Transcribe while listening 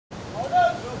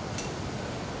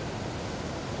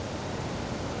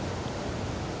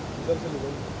इधर से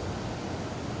निकल।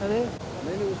 अरे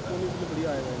नहीं उस कोने से बढ़िया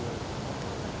आएगा ये।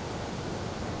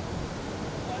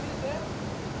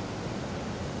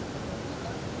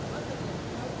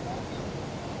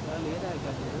 क्या ले रहा है,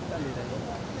 क्या ले रहा है?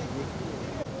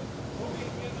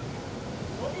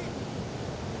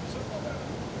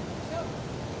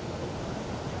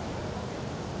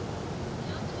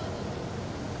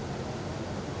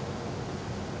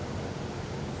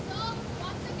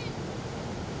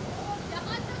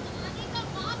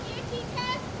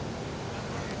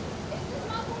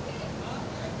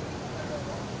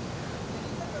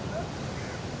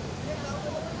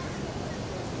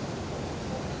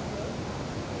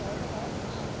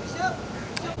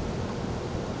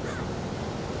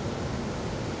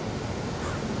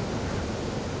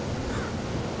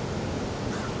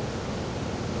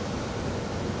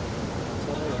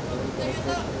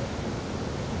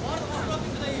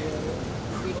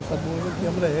 सब बोल रहे कि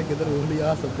हम रहे किधर होली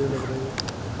आ सकते लग रहे हैं।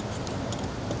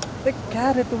 देख क्या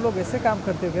रे तुम लोग ऐसे काम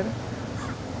करते हो क्या रे?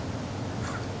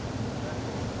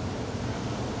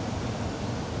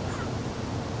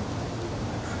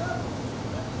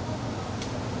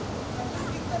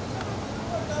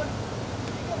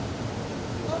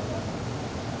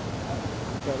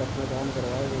 अपना काम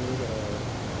करवाए नहीं करवाए।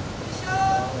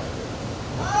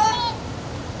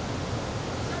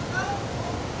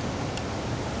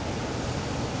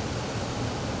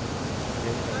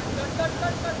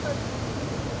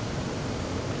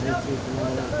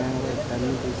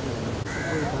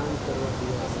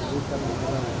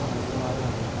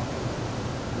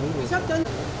 ऋषभ तंदन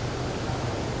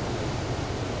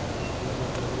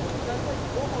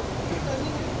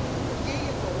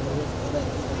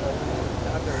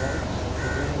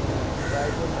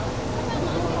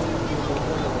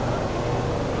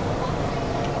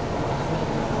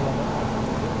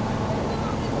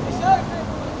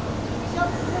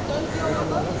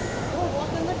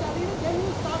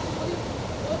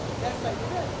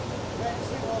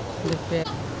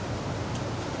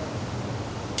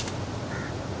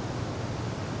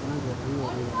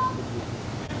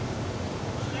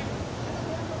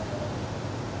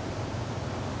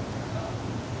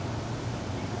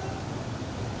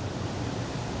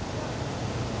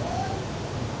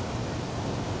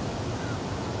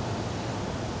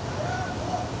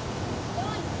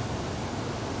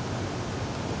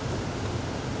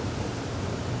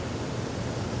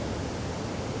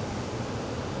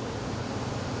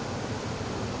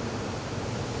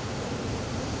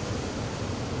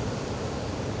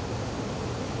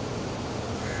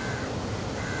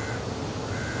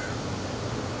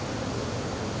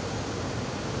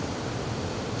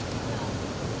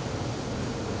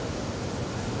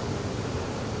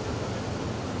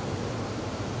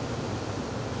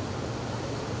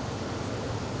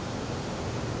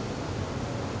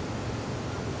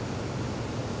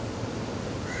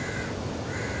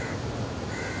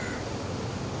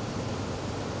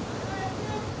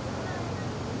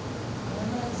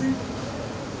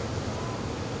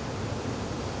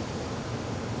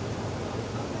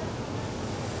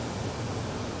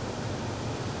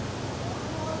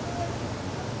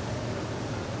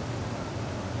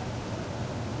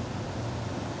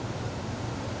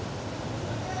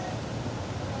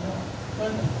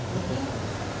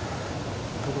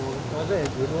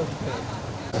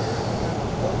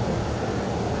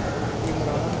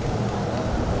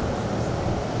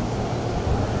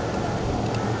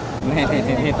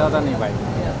नहीं तो नहीं भाई।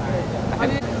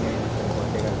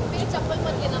 मेरी चप्पल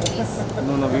मत लेना please.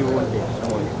 No we won't be.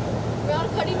 मैं और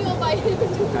खड़ी नहीं हो पाई।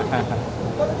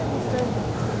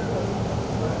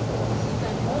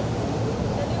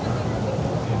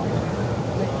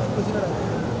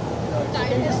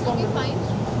 Tiredness looking fine.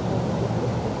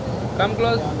 Come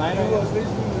close.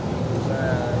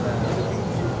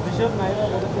 Rishabh Nyrraa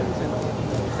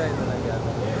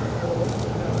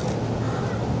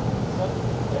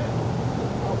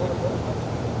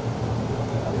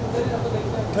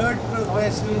Third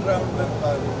professional round of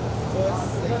Paris. First,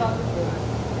 second.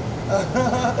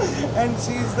 And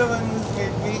she's the one who's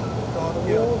made me talk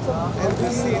here. And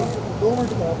this scene. 2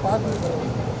 minute का 5 minute का.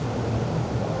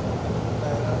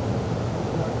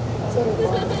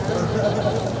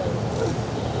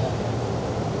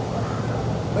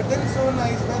 But then so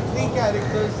nice that 3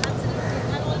 characters.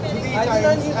 3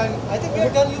 times and I think we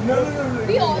have done you. no.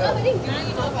 We all are very green.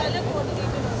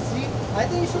 I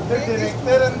think you should The take this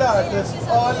director and the artist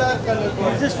all are color two.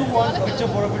 Just do one picture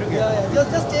for a video. Yeah.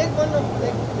 Just take one of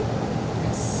like.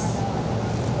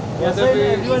 Yes.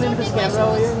 Everyone in this camera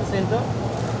over here in the center.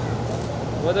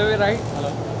 Whether we right?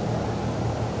 Hello.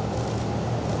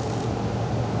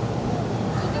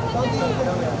 Now the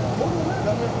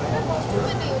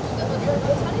नहीं हो चुका मतलब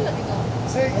अच्छा नहीं लगेगा.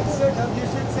 Say, you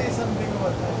should say something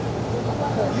about that.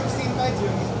 You've seen my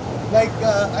journey. Like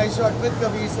I shot with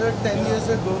Kabir sir 10 years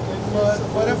ago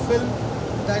for a film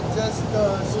that just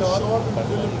stopped.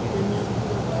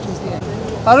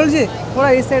 Parul जी थोड़ा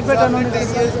इस side पे टर्न After होने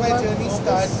 10 years, my journey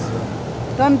starts.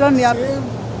 Turn यार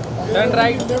Turn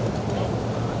right.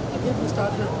 Again, we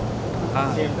started. हाँ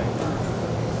same time.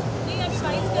 नहीं अभी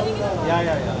vice करेंगे ना.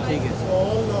 या ठीक है. So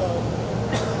all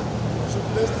should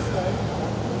bless this guy.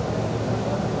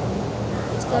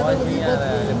 It's kind of a rebirth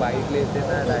for him, bite लेते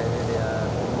ना डायरेक्ट यार.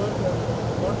 but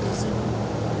God bless him.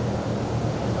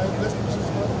 My best wishes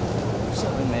for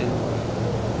Rishabh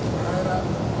Nyrraa.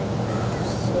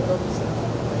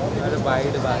 अरे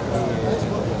बाइट बाकी Nice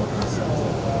working with this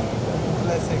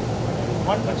blessing.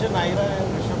 One picture Nyrraa and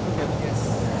Rishabh together. Yes.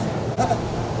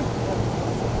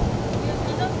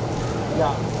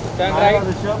 Yeah. Turn Nyrraa, right.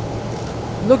 Rishabh.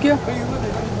 Look here But you were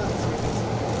ready for this.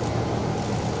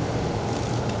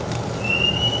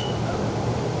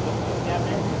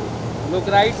 Look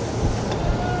right.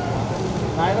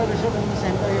 Nyrraa, Rishabh in the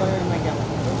center here in my camera.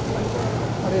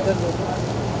 और इधर देखो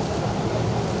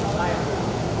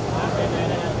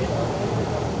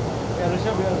Yeah,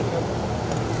 Rishabh here. Rishabh.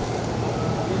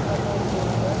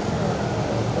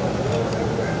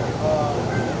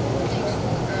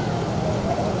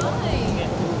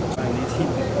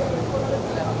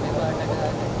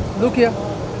 Look here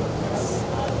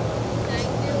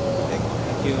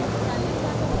Thank you.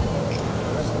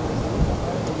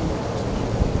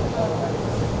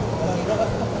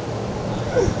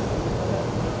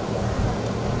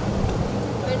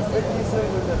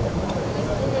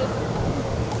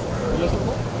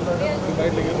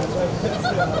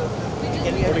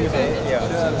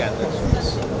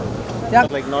 क्या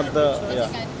Like not the yeah.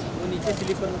 वो नीचे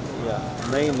sleeper. Yeah.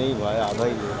 नहीं भाई आधा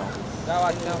ही ले रहा हूँ. जाओ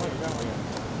अच्छा hold.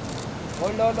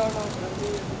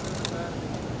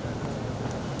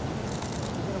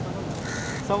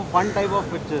 Some fun type of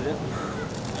pictures. Yeah.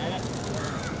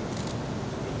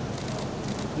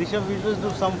 Rishabh, we just do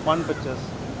some fun pictures.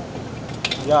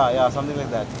 Yeah, something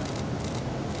like that.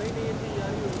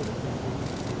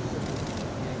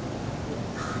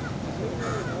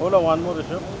 Hold on, one more,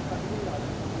 Rishabh.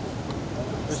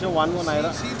 Rishabh, one more,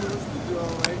 Nyrraa. She knows the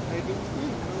job. I don't know.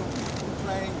 I'm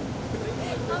trying.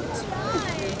 I'm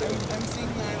trying. I'm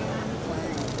seeing Nyrraa and I'm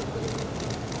trying.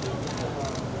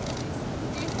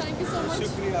 Okay, thank you so much.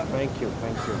 Shukriya. Thank you.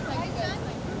 Thank you guys.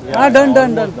 Yeah, हाँ done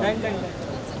almost done done.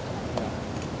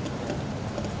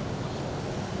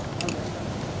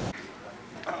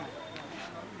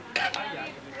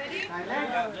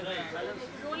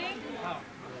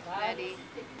 Ready.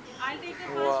 I'll take the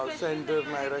first Wow, question. center then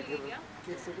you Nyrraa take के.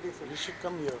 it, You should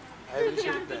come here. I will shoot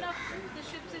Captain that. of the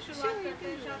ship से शुरुआत करते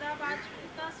हैं शादाब आज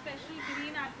इतना special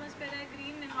green atmosphere है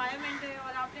green environment है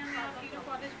और आपने हमें यहाँ हीरो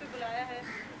कॉलेज पे बुलाया है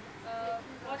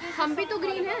हम भी तो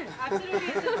green हैं।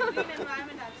 एब्सोल्युटली ग्रीन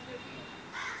एनवायरनमेंट एब्सोल्युटली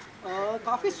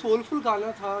काफ़ी सोलफुल गाना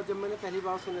था जब मैंने पहली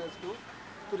बार सुना इसको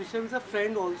तो Rishabh is a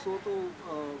friend also तो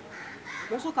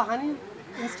मैं उसको कहानी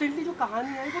इंस्टेंटली जो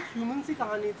कहानी आई बहुत ह्यूमन सी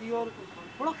कहानी थी और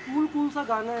थोड़ा कूल सा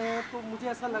गाना है तो मुझे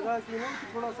ऐसा लगा कि ना कि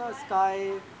थोड़ा सा स्काई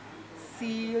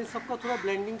सी सबका थोड़ा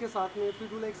ब्लेंडिंग के साथ में फिर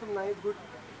do like some nice good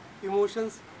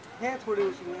emotions हैं थोड़े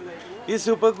उसमें लाइक ये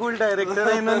सुपर कूल डायरेक्टर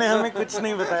है. इन्होंने हमें कुछ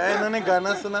नहीं बताया. इन्होंने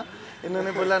गाना सुना.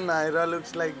 इन्होंने बोला Nyrraa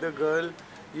looks like the girl,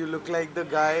 you look like the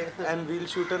guy, and we'll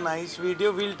shoot a nice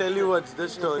video. We'll tell you what's the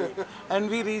story. And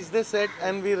we reached the set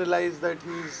and we realized that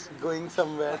he's going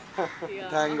somewhere.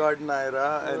 Thank God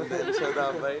Nyrraa and then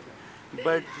Shadab bhai.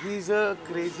 But he's a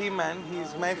crazy man.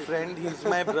 He's my friend. He's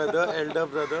my brother, elder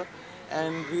brother.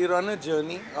 And we're on a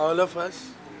journey, all of us,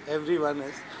 everyone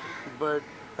is. But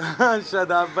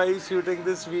Shadab bhai is shooting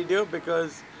this video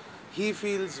because he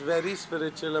feels very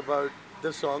spiritual about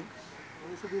the song.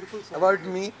 It's a beautiful song About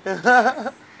me.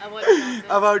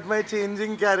 About my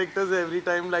changing characters every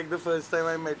time. Like the first time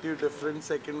I met you different,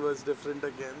 second was different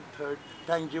again, third.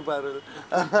 Thank you, Parul.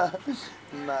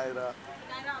 Nyrraa.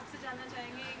 Naira आपसे जानना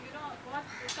चाहेंगे you know बहुत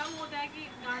कम होता है कि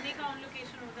गाने का on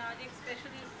location होता है आज एक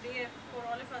special day for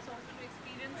all of us also to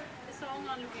experience the song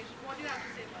on location what do you have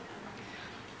to say about that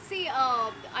See,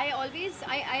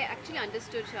 I actually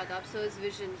understood Shadab sir's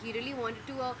vision. He really wanted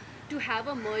to have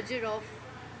a merger of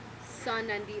sun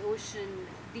and the ocean,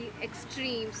 the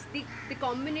extremes, the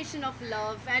combination of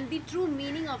love and the true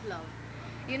meaning of love.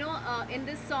 You know, in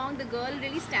this song, the girl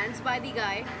really stands by the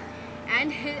guy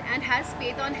and has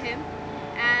faith on him.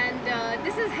 And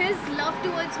this is his love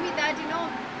towards me that, you know,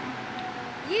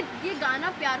 ये गाना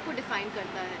प्यार को define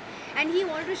करता है. And he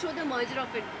wanted to show the merger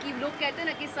of it कि लोग कहते हैं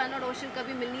ना कि सन और ओशन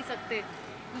कभी मिल नहीं सकते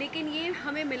लेकिन ये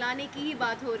हमें मिलाने की ही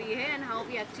बात हो रही है and how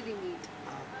we actually meet.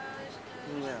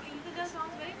 Iltija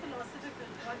sounds very philosophical,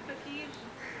 but Faqeer,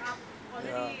 आप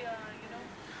already,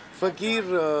 फकीर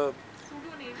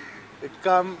pseudo name.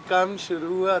 काम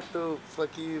शुरू हुआ तो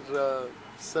फकीर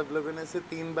सब लोगों ने से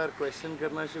 3 बार क्वेश्चन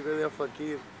करना शुरू कर दिया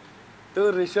फकीर. तो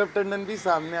ऋषभ टंडन भी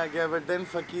सामने आ गया, बट देन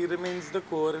फकीर remains the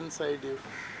core inside you.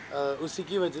 उसी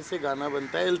की वजह से गाना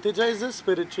बनता है. इल्तिजा is a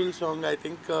spiritual song. I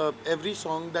think every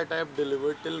song that I have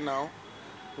delivered till now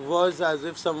was as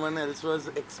if someone else was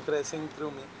expressing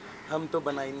through me. हम तो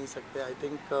बना ही नहीं सकते. I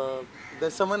think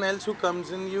there's someone else who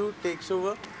comes in you, takes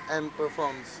over and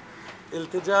performs.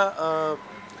 इल्तिजा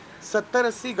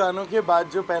 70-80 गानों के बाद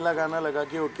जो पहला गाना लगा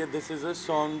कि okay this is a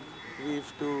song we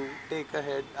have to take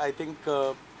ahead. I think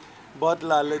बहुत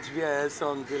लालच भी आया है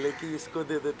सॉन्ग के लिए कि इसको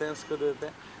दे देते हैं उसको दे देते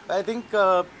हैं. आई थिंक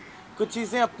कुछ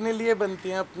चीज़ें अपने लिए बनती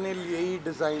हैं, अपने लिए ही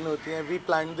डिज़ाइन होती हैं. We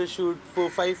plan the shoot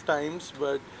 4-5 times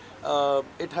but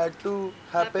it had to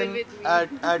happen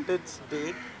at its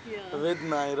date with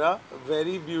Nyrraa.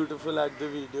 Very beautiful at the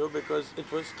video because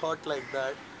it was thought like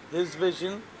that. His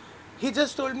vision. He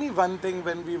just told me one thing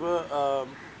when we were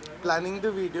planning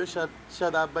the video.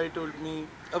 Shadab bhai told me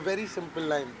a very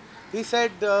simple line. He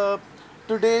said,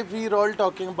 today we're all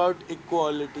talking about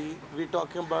equality. We're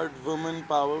talking about women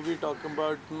power. We're talking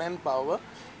about men power.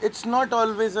 It's not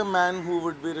always a man who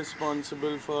would be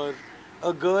responsible for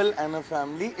a girl and a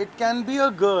family. It can be a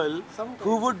girl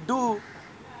who would do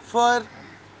for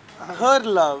her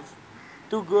love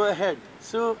to go ahead.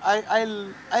 So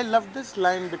I love this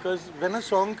line because when a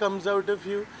song comes out of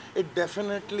you, it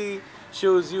definitely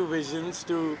shows you visions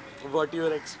to what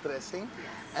you're expressing.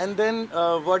 And then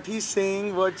what he's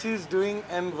saying, what she's doing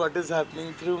and what is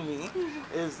happening through me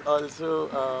is also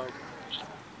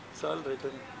it's all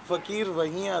written. Faqeer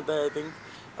wahi aata hai, I think.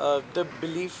 The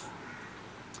belief,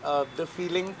 the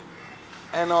feeling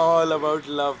and all about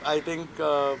love. I think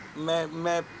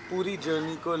मैं पूरी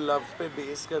journey को love पे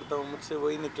base करता हूँ. मुझसे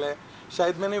वही निकला है.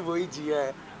 शायद मैंने वही जिया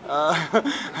है.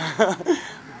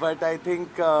 But I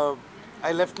think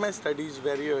I left my studies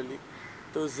very early.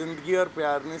 तो जिंदगी और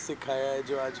प्यार ने सिखाया है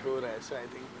जो आज हो रहा है. So I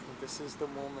think this is the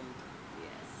moment.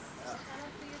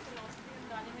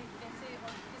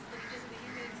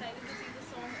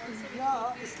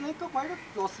 It's like a quite a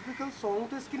philosophical song.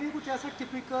 तो इसके लिए कुछ ऐसा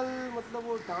typical मतलब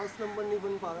वो डांस नंबर नहीं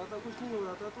बन पा रहा था, कुछ नहीं हो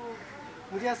रहा था. तो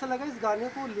मुझे ऐसा लगा इस गाने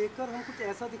को लेकर हम कुछ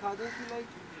ऐसा दिखा दें कि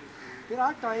like there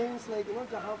are times like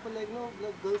जहाँ पर like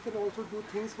girls can also do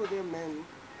things for their men.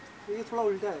 तो ये थोड़ा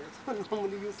उल्टा है. So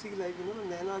normally you see like the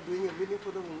men are doing everything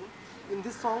for the woman. In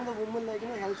this song the woman like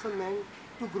helps a man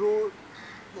to grow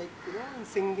like in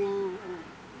singing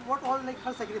and what all like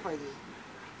her sacrifices.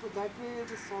 So that way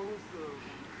this song is.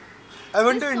 I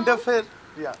want This to song- interfere.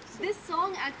 Yeah. This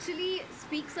song actually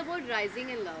speaks about rising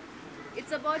in love.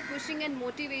 It's about pushing and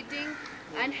motivating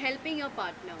and helping your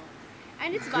partner.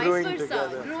 And it's Growing vice versa,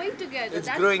 together. growing together.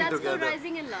 It's growing that's together. for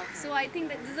rising in love. So I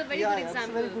think that this is a very Yeah, good it's a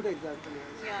example. very good example.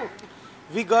 Yes.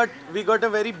 Yeah. We got a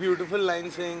very beautiful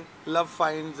line saying love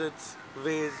finds its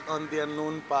ways on the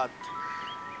unknown path.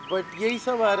 But यही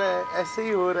सब आ रहा है, ऐसे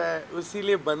ही हो रहा है, उसी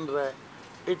लिए बन रहा है.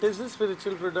 It is a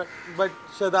spiritual product. But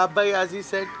Shadab bhai, as he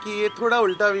said, कि ये थोड़ा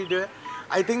उल्टा वीडियो है.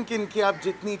 I think इनकी आप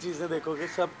जितनी चीज़ें देखोगे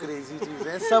सब crazy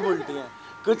चीज़ें हैं, सब उल्टी हैं.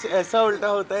 कुछ ऐसा उल्टा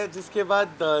होता है जिसके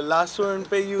बाद लास्ट मोमेंट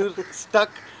पे you stuck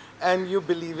and you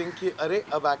believing कि अरे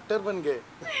अब एक्टर बन गए.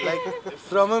 Like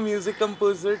from a music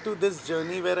composer to this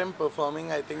journey where I'm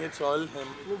performing, I think it's all him.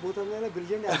 वो बहुत अलग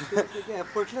brilliant actors लेकिन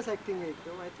effortless acting है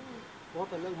एकदम. I think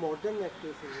बहुत अलग modern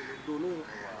actors हैं वो लोग दोनों.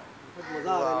 बहुत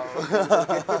मज़ा आ रहा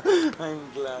है. I'm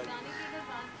glad. गाने की अगर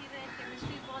बात की जाए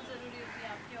केमिस्ट्री बहुत ज़रूरी होती है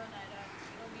आपके और Naira.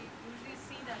 We usually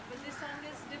see that, but this song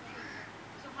is different.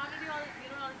 So how did you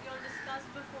all discuss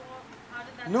before? How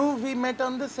did that? No, we met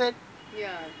on the set.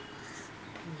 Yeah.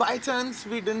 By chance,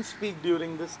 we didn't speak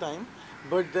during this time.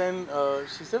 But then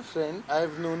she's a friend.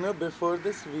 I've known her before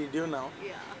this video now.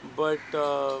 Yeah. But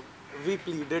we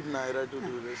pleaded Nyrraa to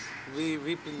do this.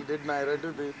 We pleaded Nyrraa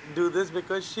to do this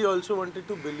because she also wanted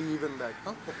to believe in that.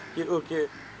 No? कि okay,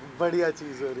 बढ़िया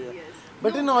चीज़ हो रही है. Yes.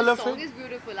 But No, in all the of song it, is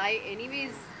beautiful. I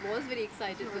anyways was very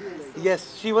excited for this. yes,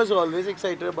 she was always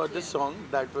excited about this song.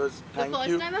 That was The thank first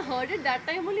you. time I heard it, that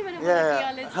time only मैंने Yeah, बोला कि yeah.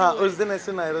 यार let's हाँ, do उस it. दिन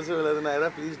ऐसे नायरा से बोला था Naira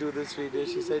please do this video.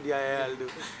 She said yeah I'll do.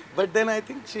 But then I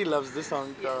think she loves the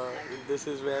song. This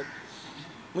is where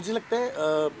मुझे लगता है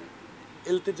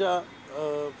इल्तिजा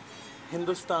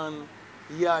हिंदुस्तान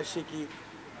ये आशिकी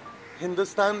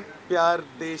हिंदुस्तान प्यार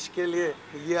देश के लिए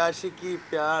ये आशिकी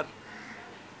प्यार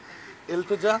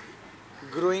इल्तिजा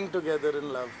ग्रोइंग टुगेदर इन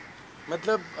लव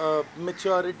मतलब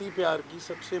मेच्योरिटी प्यार की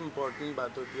सबसे इम्पोर्टेंट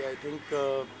बात होती है. आई थिंक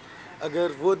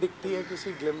अगर वो दिखती है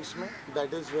किसी glimpse में,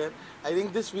 that is where I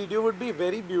think this video would be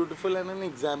very beautiful and an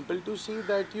example to see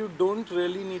that you don't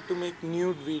really need to make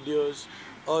nude videos,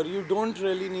 or you don't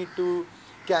really need to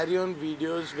carry on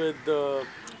videos with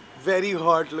very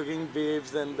hot looking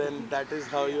babes, and then that is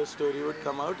how your story would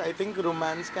come out. I think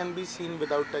romance can be seen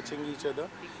without touching each other,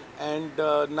 and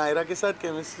Nyrraa के साथ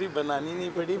chemistry बनानी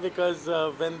नहीं पड़ी, because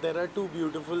when there are two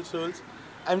beautiful souls,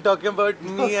 I'm talking about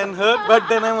me and her, but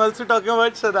then I'm also talking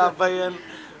about Shadab bhai and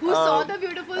Who saw the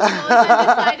beautiful souls and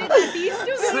decided that these two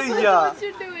beautiful yeah. souls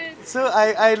should do it. So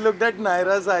I looked at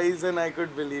Naira's eyes and I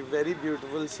could believe, very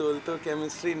beautiful soul, so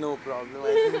chemistry no problem.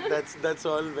 I think that's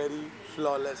all very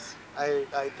flawless.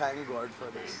 I thank God for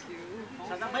this.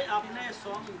 सदाब भाई आपने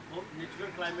song natural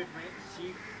climate में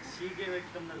सी के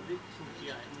एकदम नजदीक shoot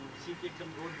किया है, सी के एकदम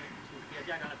रोड में शूट किया,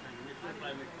 क्या कहना चाहेंगे नेचुरल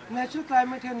क्लाइमेट पर? नेचुरल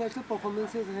क्लाइमेट है, नेचुरल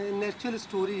परफॉर्मेंसेज है, नेचुरल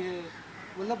स्टोरी है,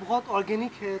 मतलब बहुत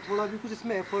ऑर्गेनिक है, थोड़ा भी कुछ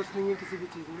इसमें एफर्ट्स नहीं है किसी भी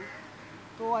चीज़ में.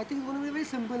 तो I think one very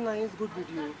simple nice good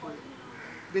video.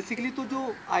 Basically तो जो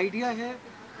आइडिया है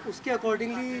उसके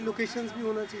अकॉर्डिंगली लोकेशंस भी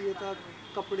होना चाहिए था,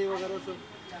 कपड़े वगैरह सब.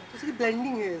 तो उसकी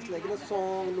ब्लेंडिंग है, it's like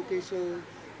song, location,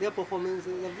 there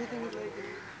performances, everything is like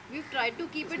We've tried to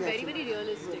keep it very, very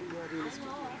realistic.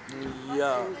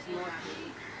 Yeah.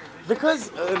 Because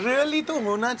really तो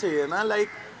होना चाहिए ना, like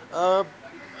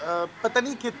पता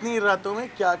नहीं कितनी रातों में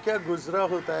क्या क्या गुजरा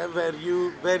होता है,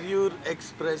 where you're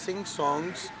expressing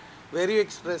songs, where you're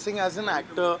expressing as an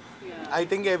actor. I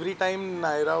think every time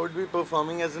Nyrraa would be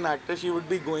performing as an actor, she would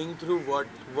be going through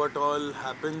what all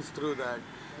happens through that.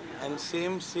 And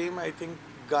same I think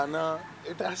Gana,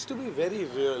 it has to be very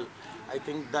real. I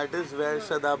think that is where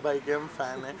Shadab bhai ke hum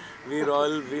fan hai. We're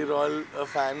all a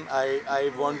fan.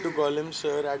 I want to call him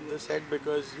sir at the set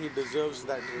because he deserves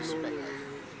that respect.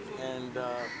 And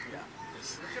yeah.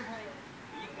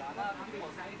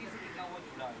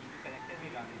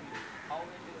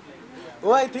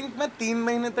 Oh, I think मैं 3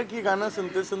 महीने तक ये गाना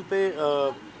सुनते सुनते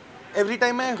every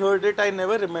time I heard it, I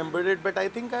never remembered it, but I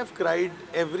think I've cried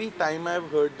every time I've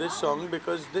heard this song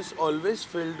because this always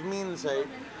filled me inside.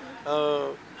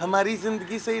 हमारी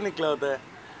ज़िंदगी से ही निकला होता है.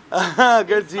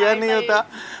 अगर जिया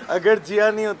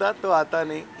नहीं होता तो आता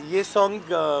नहीं. ये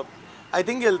सॉन्ग आई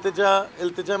थिंक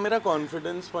इल्तिजा मेरा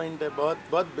कॉन्फिडेंस पॉइंट है,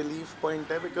 बहुत बिलीफ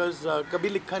पॉइंट है, बिकॉज कभी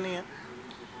लिखा नहीं है.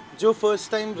 जो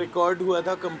फर्स्ट टाइम रिकॉर्ड हुआ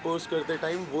था कंपोज करते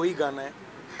टाइम वही गाना है.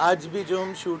 आज भी जो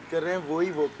हम शूट कर रहे हैं वही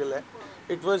वोकल है.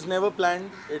 It was never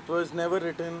planned, it was never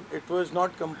written, it was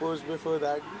not composed before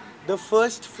that. The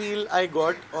first feel I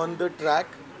got on the track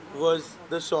was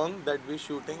the song that we're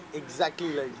shooting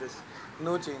exactly like this.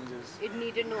 No changes. It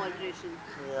needed no alteration.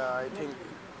 Yeah, I think.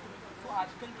 तो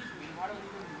आजकल की भीड़-भाड़ वाली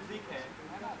जो music है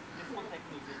ना, disco type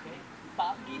music है,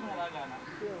 सादगी भरा गाना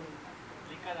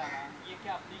लेकर आना, ये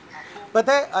क्या आपको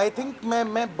पता है, आई थिंक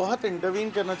मैं बहुत इंटरवीन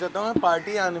करना चाहता हूँ. मैं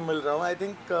पार्टी आने मिल रहा हूँ. I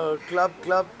think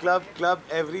club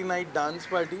every night dance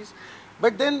parties.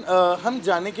 But then हम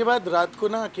जाने के बाद रात को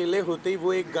ना अकेले होते ही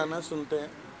वो एक गाना सुनते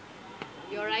हैं.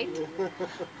 You're right.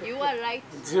 You are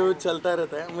right. जो चलता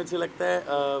रहता है. मुझे लगता है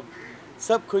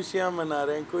सब खुशियाँ मना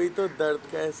रहे हैं, कोई तो दर्द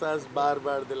का एहसास बार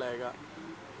बार दिलाएगा.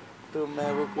 तो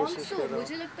मैं वो कोशिश कर रहा हूँ.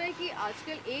 मुझे लगता है कि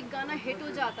आजकल एक गाना हिट हो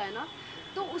जाता है ना,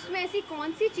 तो उसमें ऐसी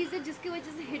कौन सी चीज़ है जिसकी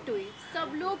वजह से हिट हुई.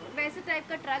 सब लोग वैसे टाइप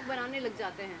का ट्रैक बनाने लग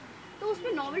जाते हैं, तो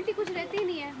उसमें नॉवेल्टी कुछ रहती ही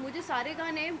नहीं है. मुझे सारे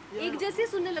गाने एक जैसे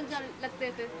सुनने लगते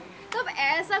हैं. फिर तब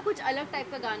ऐसा कुछ अलग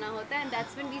टाइप का गाना होता है, and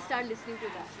that's when we start listening to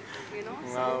that, you know.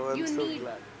 Wow, I'm so you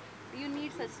glad.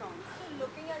 need such songs.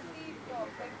 Looking at the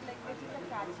perfect, like which is a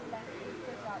catchy line,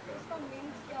 इसका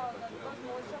means क्या होगा? Because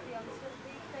most of youngsters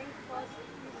they think first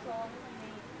the song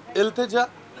name. इल्तिजा,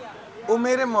 ओ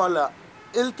मेरे मौला,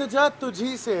 इल्तिजा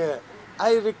तुझी से है.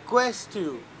 I request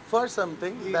you for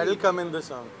something that will come in the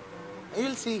song.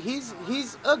 You'll see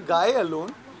he's a guy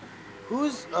alone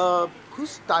who's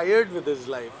tired with his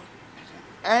life,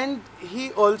 and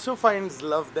he also finds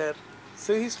love there.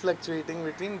 So he's fluctuating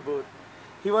between both.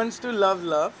 He wants to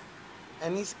love,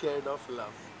 and he's scared of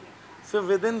love. So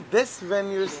within this,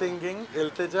 when you're singing,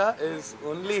 Iltija is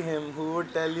only him who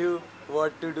would tell you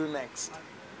what to do next.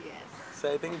 Yes.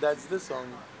 So I think that's the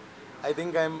song. I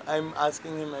think I'm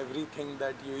asking him everything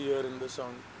that you hear in the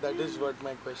song. That is what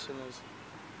my question is.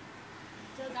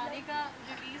 गाने का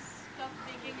release कब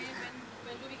देखेंगे?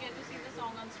 when do we get to see the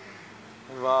song on screen?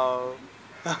 Wow.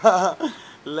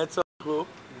 Let's all hope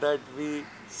that we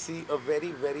see a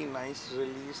very, very nice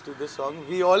release to the song.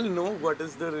 We all know what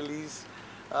is the release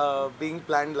being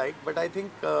planned like, but I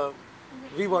think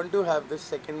we want to have this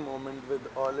second moment with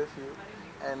all of you,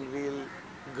 and we'll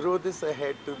grow this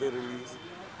ahead to the release.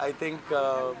 I think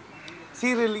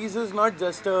See, release is not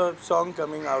just a song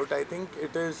coming out. I think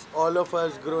it is all of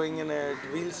us growing in it.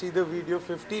 We'll see the video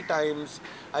 50 times.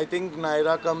 I think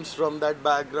Nyrraa comes from that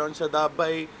background. Shadab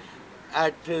bhai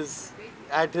at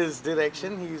his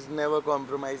direction, he's never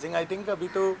compromising. I think अभी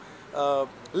तो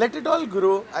let it all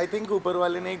grow. I think ऊपर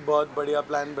वाले ने एक बहुत बढ़िया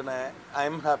plan बनाया है.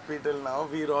 I'm happy till now.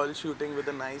 We're all shooting with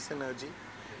a nice energy.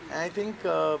 And I think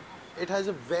it has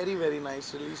a very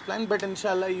nice release plan. But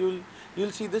inshallah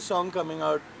you'll see this song coming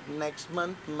out next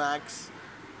month, max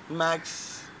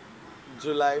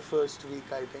July first week.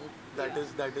 I think that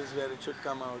is where it should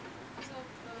come out. So,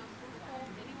 for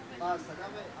anyone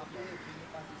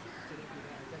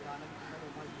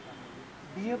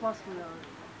BA पास किया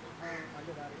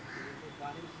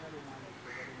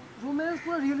romance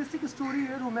पूरा realistic story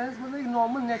है romance मतलब एक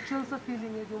normal natural सा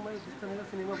feeling है जो मैं जिस तरह का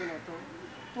सिनेमा बनाता हूँ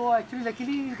तो एक्चुअली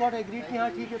लकीली गॉट एग्रीड कि हाँ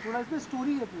ठीक है थोड़ा इसमें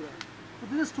स्टोरी है पूरा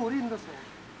तो this story in the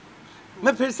song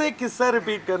मैं फिर से एक किस्सा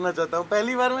रिपीट करना चाहता हूँ.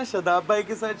 पहली बार मैं शदाब भाई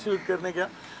के साथ शूट करने गया.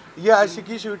 ये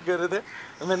आशिकी शूट कर रहे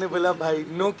थे. मैंने बोला भाई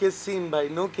नो किस सीन भाई,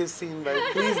 नो किस सीन भाई,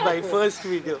 प्लीज भाई फर्स्ट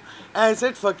वीडियो. आई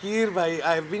सेड फकीर भाई,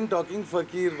 आई हैव बीन टॉकिंग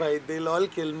फकीर भाई, they will all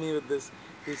kill me with this.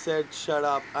 He said, shut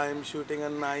up, I am shooting a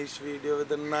nice video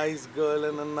with a nice girl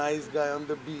and a nice guy on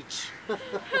the beach.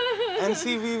 And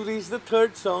see, we've reached the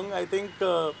third song. I think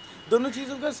दोनों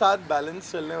चीज़ों का साथ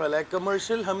balance चलने वाला है.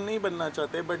 Commercial हम नहीं बनना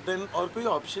चाहते, बट देन और कोई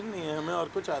ऑप्शन नहीं है, हमें और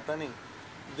कुछ आता नहीं.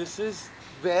 This is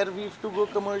where we have to go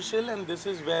commercial and this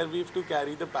is where we have to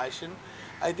carry the passion.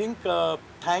 I think,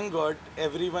 thank God,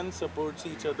 everyone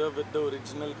supports each other with the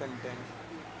original content.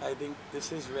 I think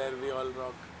this is where we all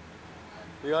rock.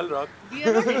 We all rock. We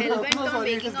are not hell-bent on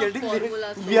making a formula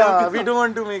song. Yeah, we don't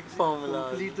want to make formulas.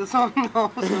 complete the song now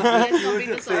Let's complete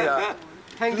the So song. yeah,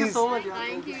 thank you so much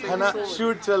Thank you. है ना,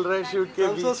 shoot चल रहा है, shoot के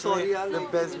I'm so beach sorry, में यार. the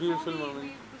best beautiful we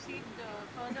moment. proceed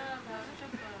further.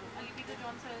 Rishabh, Ali Peter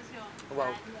John sir is here.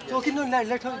 Wow. so okay no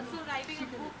let her Also writing a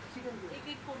book.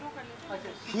 एक photo कर लेते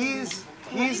हैं.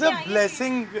 He's a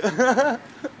blessing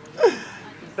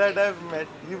that I've met.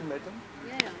 You've met him?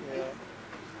 Yeah,